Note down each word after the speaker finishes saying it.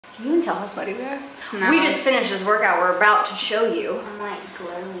Can you even tell how sweaty we are? No. We just finished this workout we're about to show you. I'm like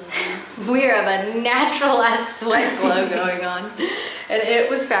glowing. We have a natural ass sweat glow going on. And it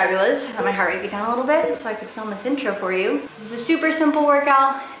was fabulous. I let my heart rate get down a little bit so I could film this intro for you. This is a super simple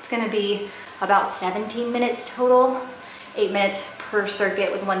workout. It's gonna be about 17 minutes total, 8 minutes per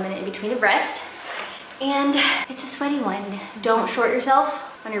circuit with 1 minute in between of rest. And it's a sweaty one. Don't short yourself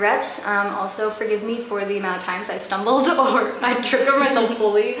on your reps. Also forgive me for the amount of times I stumbled or I tripped over myself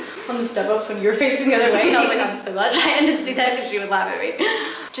fully on the step ups when you were facing the other way. And I was like, I'm so glad I didn't see that because she would laugh at me.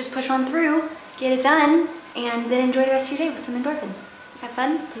 Just push on through, get it done, and then enjoy the rest of your day with some endorphins. Have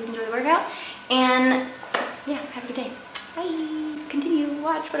fun, please enjoy the workout, and yeah, have a good day. Bye. Continue,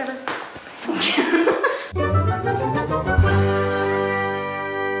 watch, whatever.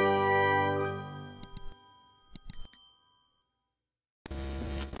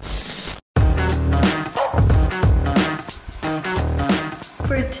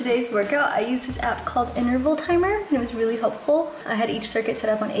 For today's workout, I used this app called Interval Timer, and it was really helpful. I had each circuit set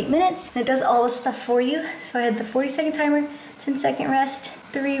up on 8 minutes, and it does all this stuff for you. So I had the 40-second timer, 10-second rest,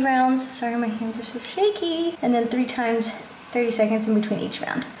 3 rounds. Sorry, my hands are so shaky. And then 3 times 30 seconds in between each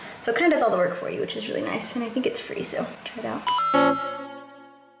round. So it kind of does all the work for you, which is really nice. And I think it's free, so try it out.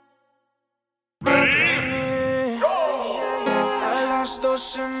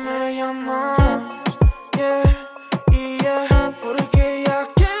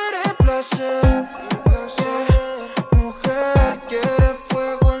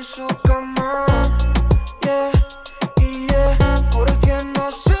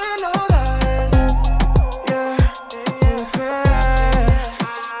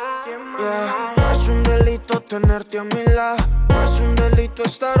 Tenerte a mi lado, no es un delito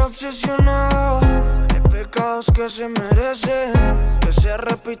estar obsesionado. Hay pecados que se merecen, que se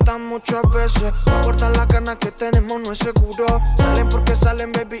repitan muchas veces. No cortar la cana que tenemos no es seguro. Salen porque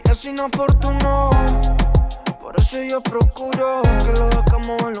salen, baby, es inoportuno. Por eso yo procuro que lo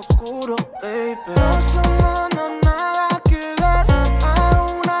hagamos en lo oscuro, baby. No somos nada que ver,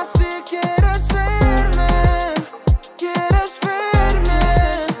 aún así quieres verme. Quieres verme,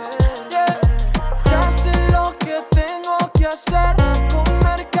 yeah. Ya sé lo que tengo que hacer,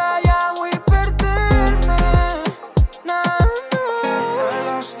 comer callado y perderme. Nah, nah.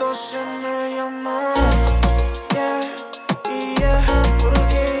 A las 12 me llaman, yeah, y yeah,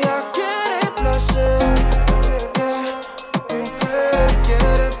 porque ella quiere placer.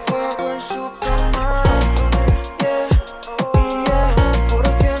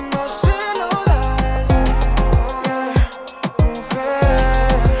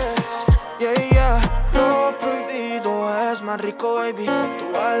 Rico, baby,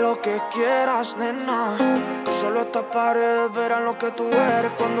 tú haz lo que quieras, nena. Que solo estas paredes verán lo que tú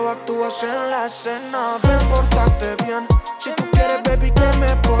eres cuando actúas en la escena. Ven, pórtate bien. Si tú quieres, baby, que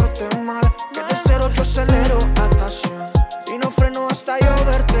me porte mal. Que de 0 yo acelero hasta 100 y no freno hasta yo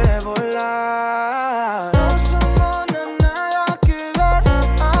verte volar. No somos nada que ver,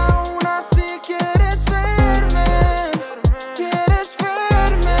 aún así quieres verme. Quieres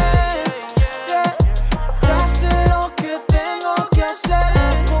verme, yeah. Ya sé lo que tengo que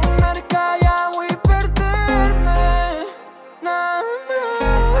hacer, comer callado y perderme. Nah,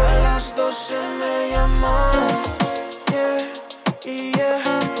 nah. A las 12 me llaman, yeah, y yeah,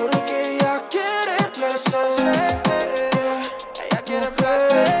 porque ella quiere placer, yeah. Ella quiere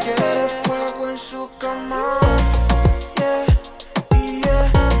placer, quiere fuego en su cama, yeah, y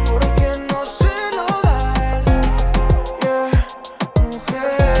yeah, porque no se lo da él, yeah,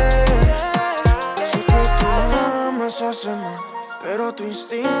 mujer. Sé que tú amas a ese man, pero tu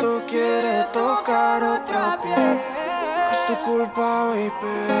instinto quiere tocar otra piel. No es tu culpa, baby.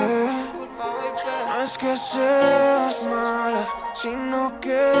 No es que seas mala, sino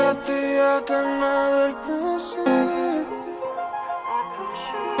que te ha ganado el placer.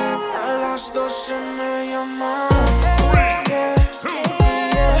 A las 12 me llaman, yeah,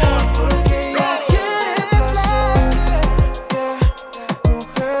 yeah, porque ella quiere placer, yeah,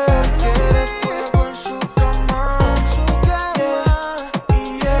 mujer, quiere fuego en su cama, yeah,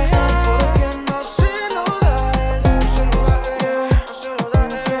 y yeah, porque no se lo da él, yeah, no se lo da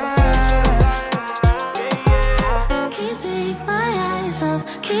él, Can't take my eyes up,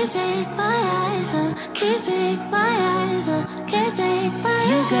 can't take my eyes up, can't take my eyes up, can't take my eyes up.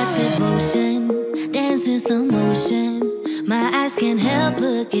 You got that motion, dance in slow motion. My eyes can't help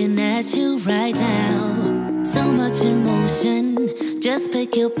looking at you right now. So much emotion, just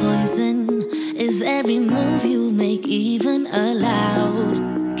pick your poison. Is every move you make even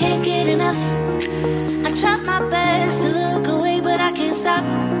allowed? Can't get enough. I try my best to look away, but I can't stop.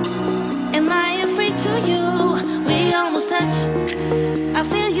 Am I a freak to you? We almost touch. I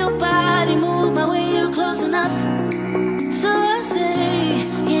feel your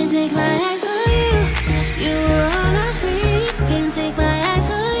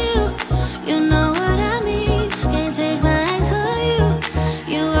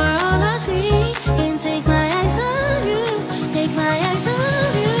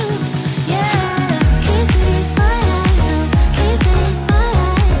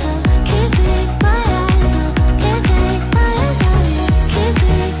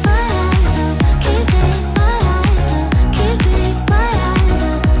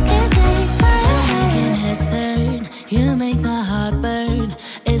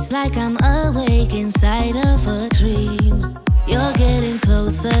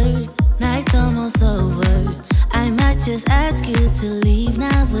just ask you to leave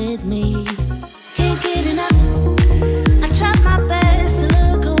now with me. Can't get enough. I try my best to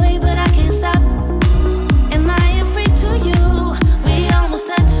look away, but I can't stop. Am I afraid to you? We almost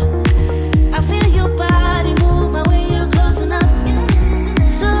touch. I feel your body move my way, you're close enough.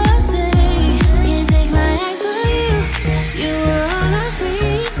 So I say, can't take my eyes off you. You were all I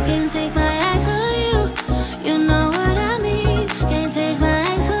see. Can't take my eyes off you. You know what I mean. Can't take my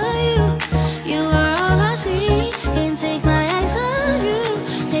eyes off you. You were all I see. Can't take my eyes off you.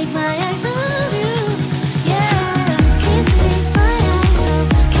 Take my eyes off you. Yeah. Can't take my eyes off.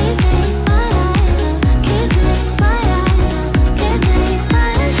 Can't take my eyes off. Can't take my eyes off. Can't take my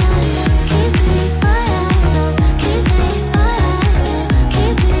eyes off. Can't take my eyes off. Can't take my eyes off.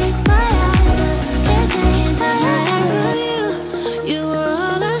 Can't take my eyes off. Can't take my eyes off you. You were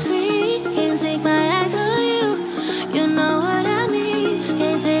all I see. Can't take my eyes off you. You know what I mean.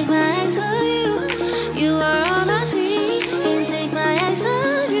 Can't take my eyes off you. You are all I see. Can't take my eyes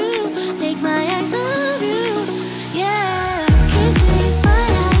off you. Take my eyes off you. Yeah. Can't take my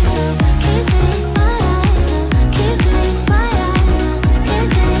eyes off. Can't take my eyes off. Can't take my eyes off. Can't take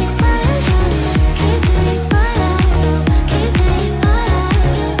my eyes off. Can't take my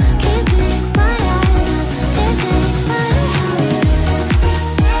eyes off. Can't take my eyes off. Can't take my eyes off. Can't take my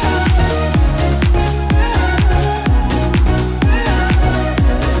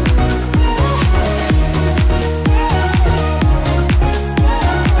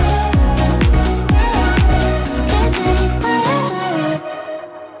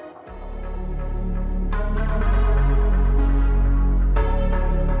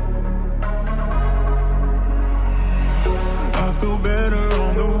I feel better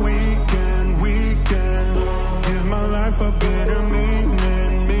on the weekend. Give my life a better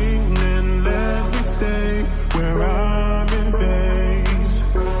meaning. Let me stay where I'm in phase.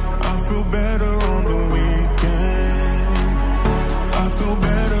 I feel better on the weekend. I feel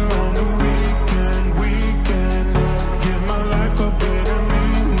better on the weekend. Give my life a better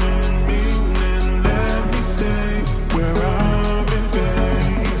meaning. Let me stay where I'm in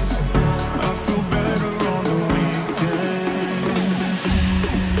phase. I feel better on the weekend.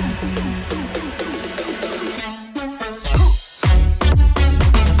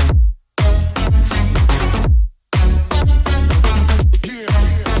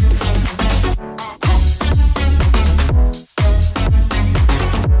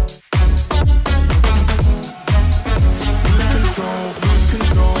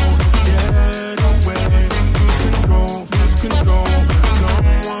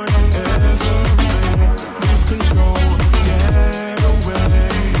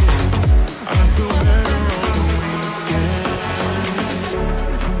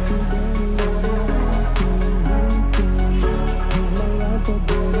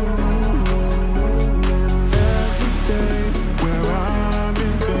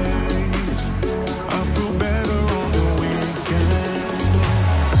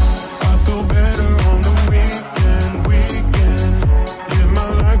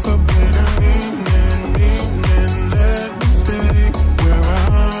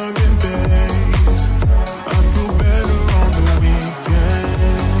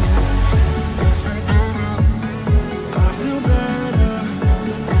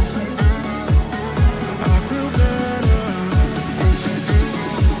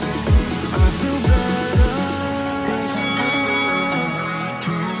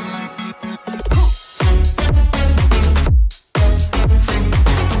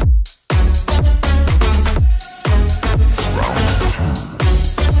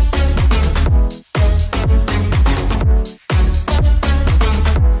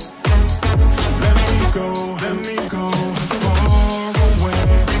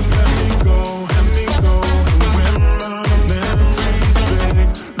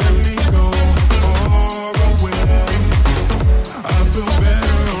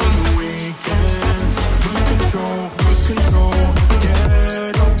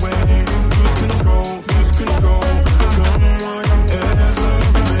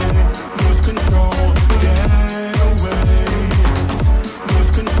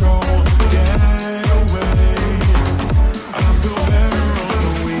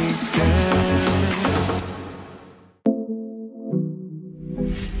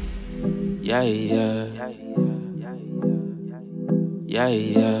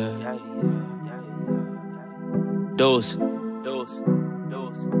 Dose.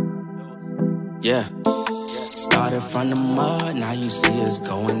 Yeah. Started from the mud, now you see us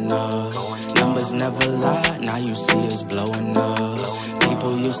going up. Numbers never lie, now you see us blowing up.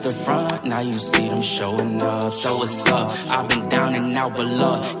 People used to front, now you see them showing up. So what's up? I've been down and out, but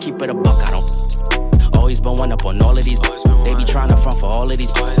love, keep it a buck, I don't. Oh always been one up on all of these. They be trying to front for all of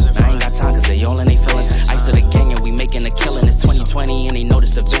these. I ain't got time cause they all in they feelings. Ice to the gang and we making a killing. It's 2020 and they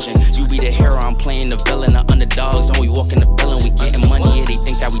notice the vision. You be the hero, I'm playing the villain. The underdogs and we walking the villain. We getting money, yeah, they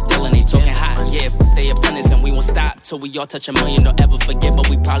think that we dealing. They talking hot, yeah, they opponents and we won't stop till we all touch $1 million. Don't ever forget, but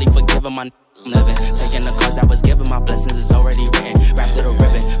we probably forgive them. I'm living, taking the cause that was given. My blessings is already written. Wrapped with a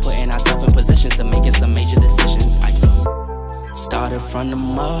ribbon, putting ourselves in positions to making some major decisions. Started from the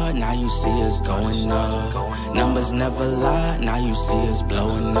mud, now you see us going up. Numbers never lie, now you see us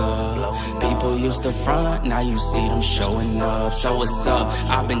blowing up. People used to front, now you see them showing up. So what's up?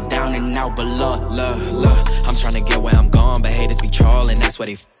 I've been down and out, but look, I'm trying to get where I'm going, but haters be trolling, that's where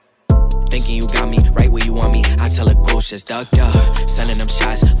they thinking you got me right where you want me. I tell a ghost just ducked up. Sending them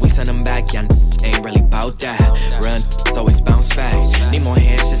shots, we send them back. Yeah, ain't really bout that. Run, it's always bounce back. Need more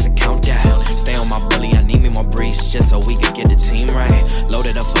hands just to count that. Stay on my bully, I need me more breeze just so we can get the team right.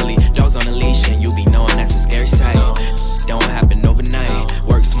 Loaded up fully, dogs on a leash, and you be knowing that's a scary sight. Don't happen overnight.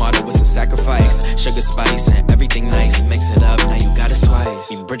 Work smarter with some sacrifice. Sugar, spice, and everything nice. Mix it up, now you got a slice.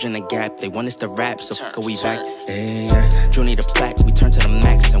 We bridging the gap, they want us to rap, so fuck we back. Yeah, Drew need a plaque, we turn to the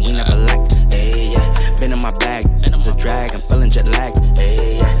max, and we never lack. Hey, yeah. Been in my bag, it's a drag, I'm feeling jet lagged.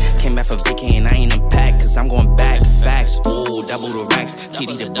 Hey, yeah. Came back for vacation and I ain't unpacked, cause I'm going back. Facts, ooh, double the racks.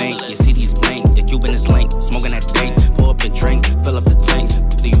 TD the bank, your CD's blank, your Cuban is link. Smoking that dank, pour up the drink, fill up the tank.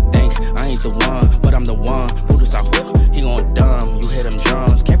 Do you think I ain't the one, but I'm the one? Who does I hook? He gon' dumb, you hear them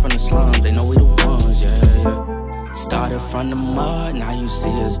drums. Came from the slums, they know we the ones, yeah. Started from the mud, now you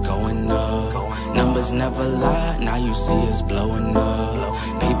see us going up. Numbers never lie, now you see us blowing up.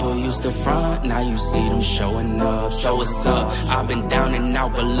 People used to front, now you see them showing up. So what's up? I've been down and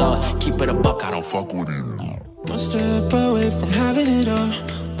out, but look, keep it a buck, I don't fuck with you. One step away from having it all.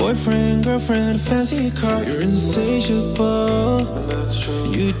 Boyfriend, girlfriend, fancy car. You're insatiable, and that's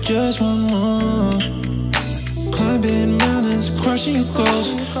true. You just want more. Climbing mountains, crushing your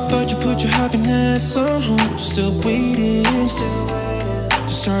goals, but you put your happiness on hold. Still waiting to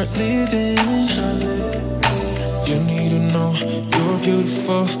start living. You need to know you're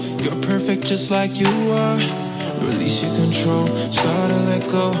beautiful, you're perfect just like you are. Release your control, start to let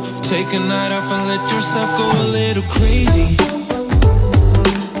go. Take a night off and let yourself go a little crazy.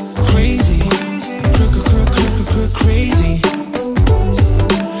 Crazy, crazy.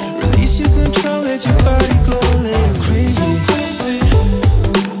 Release your control, let your body go a little crazy.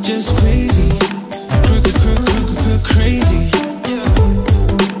 Just crazy, crazy.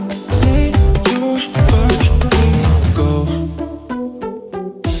 Let your body go.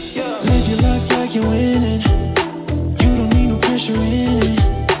 Live your life like you're winning. You don't need no pressure in it.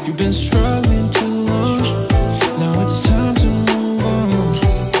 You've been struggling too long. Now it's time to move on.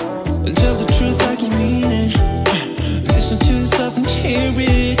 And tell the truth like you mean it. Listen to yourself and hear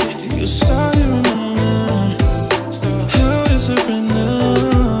it. You start to remember how to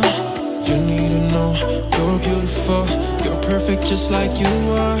surrender. You need to know you're beautiful, you're perfect just like you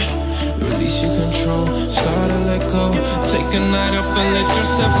are. Release your control, start to let go. Take a night off and let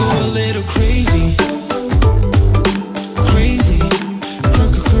yourself go a little crazy. Crazy,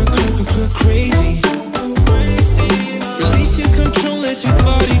 crazy. Release your control, let your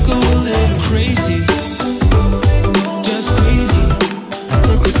body go a little crazy. Just crazy,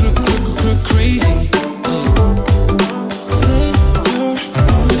 crazy. Let your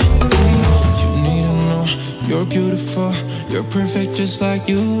body. You need to know you're beautiful, you're perfect just like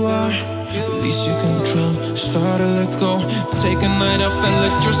you are. Release your control, start to let go. Take a night off and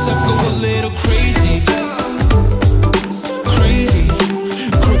let yourself go a little crazy. Crazy,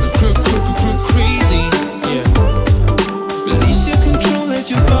 crazy, yeah. Release your control, let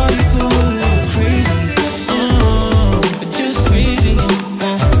your body go a little crazy. Just crazy,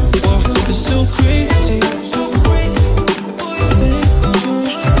 it's so crazy.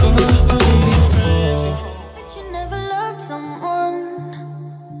 Bet you never loved someone.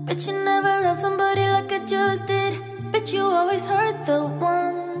 Bet you never loved somebody like I just did. Bet you always hurt the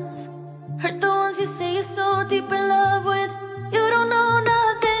ones you say you're so deep in love with. You don't know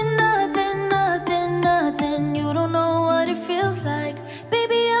nothing, nothing, nothing, nothing. You don't know what it feels like.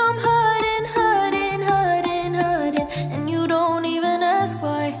 Baby, I'm hurting, hurting, hurting, hurting, and you don't even ask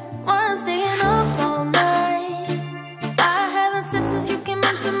why I'm staying up all night. I haven't slept since you came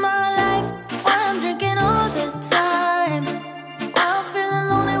into my life. Why I'm drinking all the time. Why I'm feeling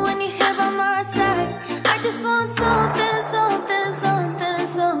lonely when you're here by my side. I just want something, something, something,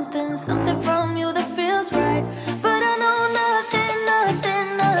 something, something from you that feels right. But I know nothing,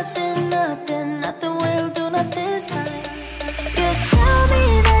 nothing, nothing, nothing, nothing will do, not this time. You tell me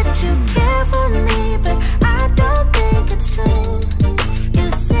that you care for me, but I don't think it's true.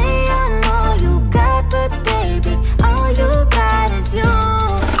 You say I know you got, but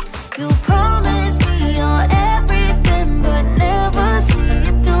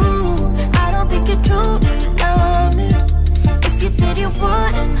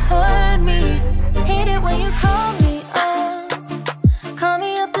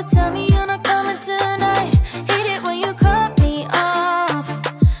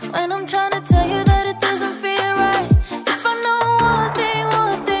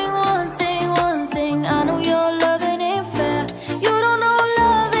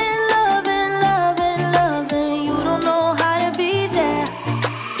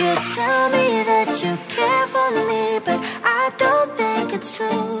it's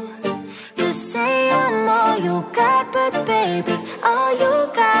true. You say I'm all you got, but baby, all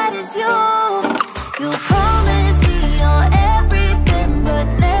you got is you. You promise me you're everything, but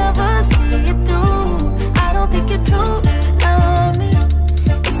never see it through. I don't think you truly love me.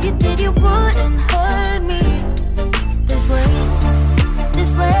 If you did, you wouldn't hurt me this way,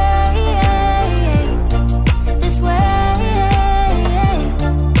 this way.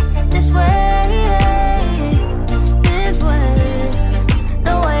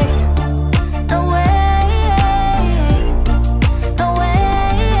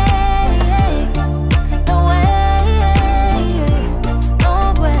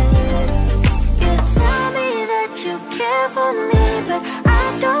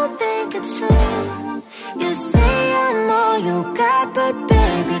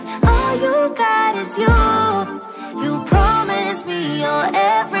 You promise me you're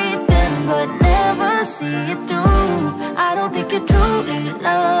everything, but never see it through. I don't think you truly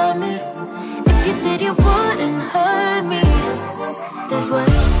love me. If you did, you wouldn't hurt me this way,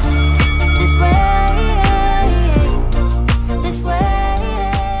 this way, this way.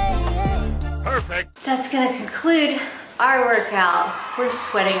 Perfect. That's gonna conclude our workout. We're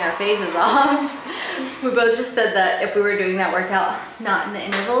sweating our faces off. We both just said that if we were doing that workout not in the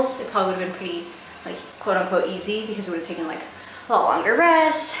intervals, it probably would have been pretty, like, quote unquote easy, because it would have taken like a lot longer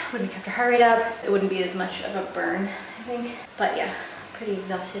rest, wouldn't have kept our heart rate up, it wouldn't be as much of a burn, I think. But yeah, pretty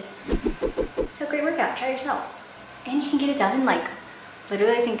exhausted. So great workout, try yourself. And you can get it done in like,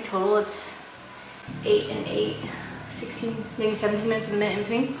 literally I think total it's 8 and 8, 16, maybe 17 minutes with a minute in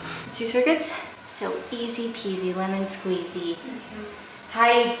between the 2 circuits. So easy peasy, lemon squeezy.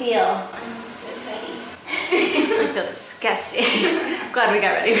 How do you feel? I'm so sweaty. I feel disgusting. Glad we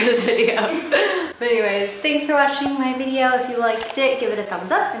got ready for this video. But anyways, thanks for watching my video. If you liked it, give it a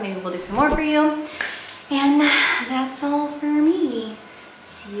thumbs up and maybe we'll do some more for you. And that's all for me.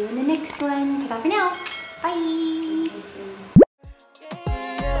 See you in the next one. Ta-ta for now. Bye.